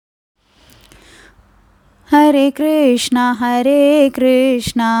Hare Krishna,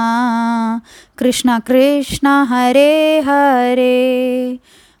 Krishna Krishna, Hare Hare,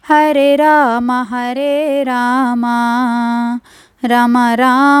 Hare Rama, Rama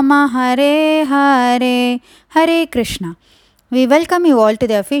Rama, Hare Hare, Hare Krishna. We welcome you all to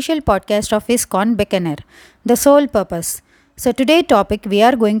the official podcast of ISKCON Beginner, The Sole Purpose. So today's topic we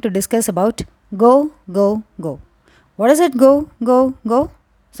are going to discuss about go, go, go. What is it go, go, go?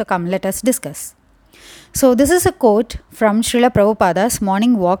 So come let us discuss. So this is a quote from Srila Prabhupada's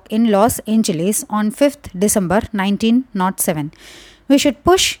morning walk in Los Angeles on 5th December 1907. We should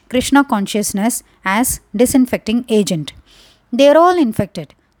push Krishna consciousness as disinfecting agent. They are all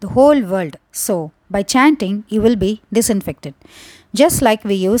infected, the whole world. So by chanting, you will be disinfected. Just like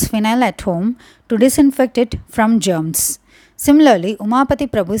we use phenyl at home to disinfect it from germs. Similarly,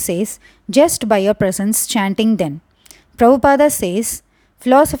 Umapati Prabhu says, just by your presence chanting then. Prabhupada says,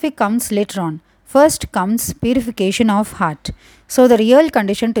 philosophy comes later on. First comes purification of heart. So the real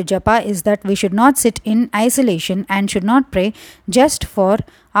condition to Japa is that we should not sit in isolation and should not pray just for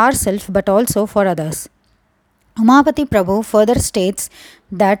ourselves but also for others. Umapati Prabhu further states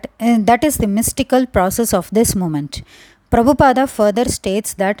that that is the mystical process of this moment. Prabhupada further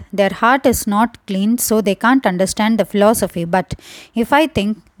states that their heart is not clean so they can't understand the philosophy, but if I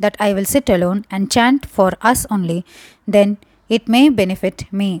think that I will sit alone and chant for us only, then it may benefit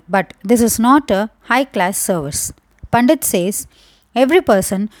me, but this is not a high-class service. Pandit says, every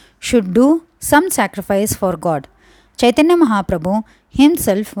person should do some sacrifice for God. Chaitanya Mahaprabhu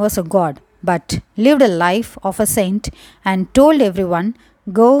himself was a god, but lived a life of a saint and told everyone,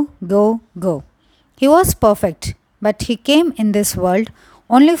 go, go, go. He was perfect, but he came in this world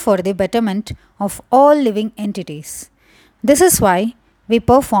only for the betterment of all living entities. This is why we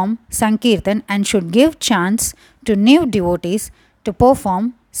perform Sankirtan and should give chance to new devotees to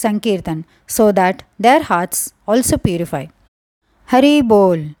perform Sankirtan so that their hearts also purify. Hari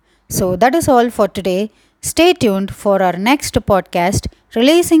Bol. So that is all for today. Stay tuned for our next podcast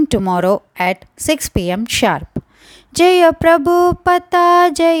releasing tomorrow at 6 pm sharp. Jaya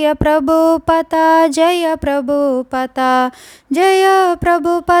Prabhupada, Jaya Prabhupada, Jaya Prabhupada, Jaya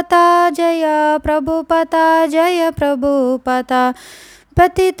Prabhupada, Jaya Prabhupada, Jaya Prabhupada.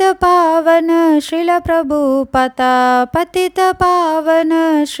 Patita Pavana Srila Prabhupada, Patita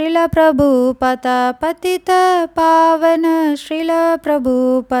Pavana Srila Prabhupada, Patita Pavana Srila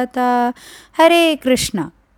Prabhupada. Hare Krishna.